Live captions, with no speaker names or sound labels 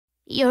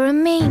You're a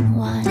mean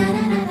one,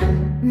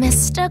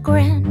 Mr.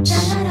 Grinch.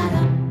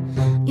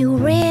 You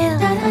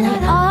really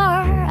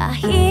are a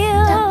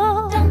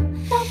heel.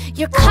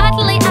 You're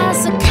cuddly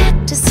as a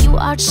cactus, you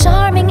are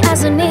charming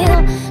as an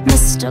eel,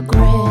 Mr.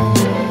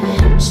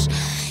 Grinch.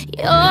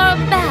 You're a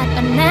bad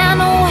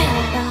banana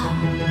with a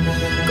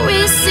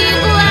greasy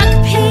black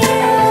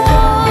peel.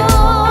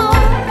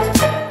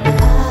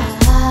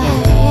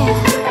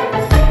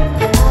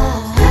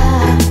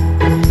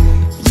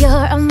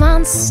 You're a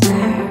monster,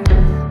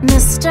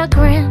 Mr.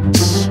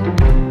 Grinch.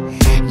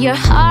 Your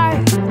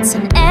heart's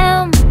an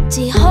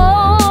empty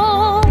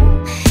hole.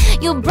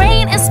 Your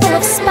brain is full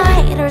of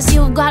spiders.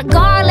 You've got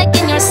garlic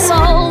in your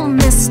soul,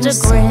 Mr.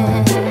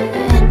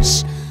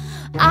 Grinch.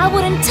 I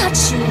wouldn't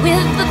touch you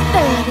with the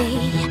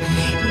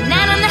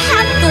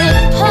 39.5-foot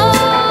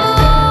pole.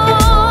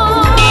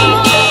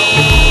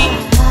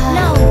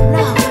 No,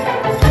 no.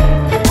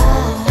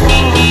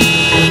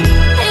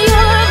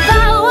 You're a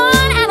vile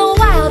one and a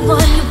wild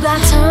one. You've got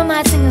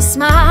termites in your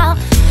smile.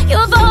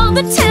 You've all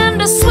the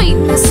tender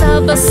sweetness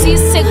of a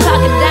seasick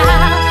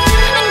crocodile.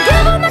 And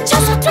given the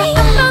choice between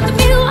both of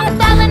you, I'd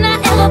rather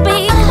not ever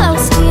be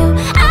close to you.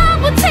 I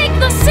would take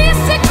the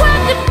seasick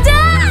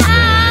crocodile,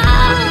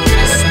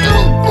 Mr.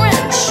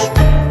 Grinch.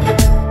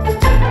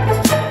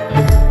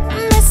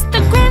 Mr.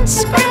 Grinch,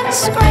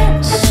 Grinch,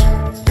 Grinch.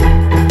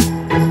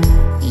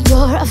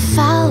 You're a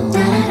foul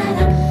one,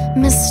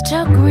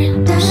 Mr.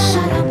 Grinch.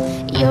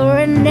 You're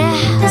a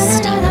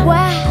nasty,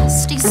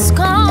 wasty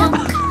skunk.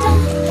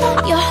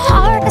 Your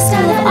heart is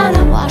full of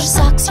unwashed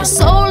socks. Your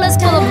soul is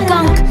full of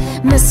gunk,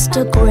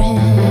 Mr.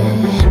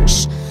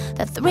 Grinch.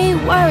 The 3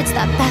 words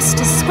that best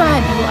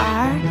describe you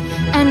are,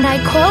 and I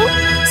quote,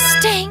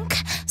 stink,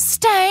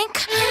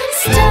 stank,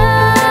 stunk.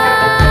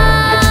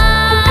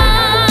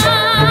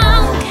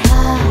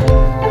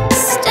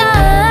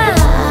 Stunk.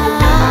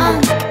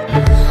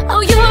 Oh,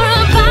 you're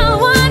a vile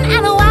one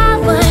and a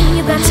wild one.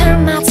 You got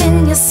termites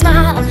in your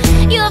smile.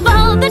 You have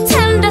all the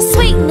tender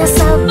sweetness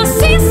of a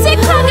seasick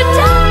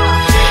crocodile.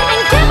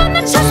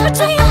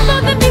 Between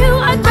both of you,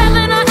 I'd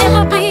rather not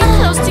ever be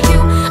close to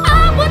you.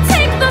 I would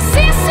take the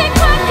seasick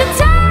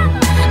crocodile.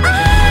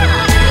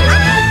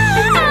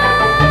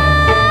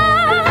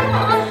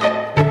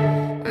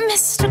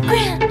 Mr.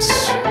 Grinch.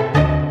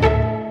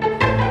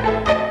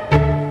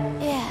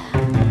 Yeah.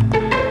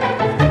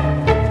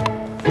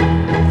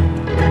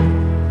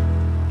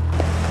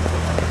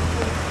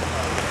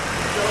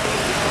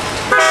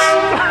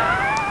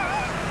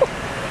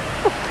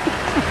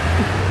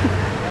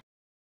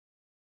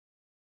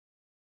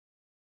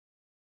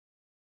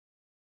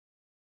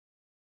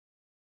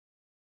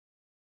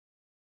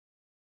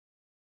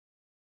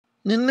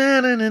 Na na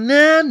na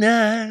na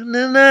na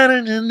na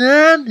na na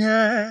na na.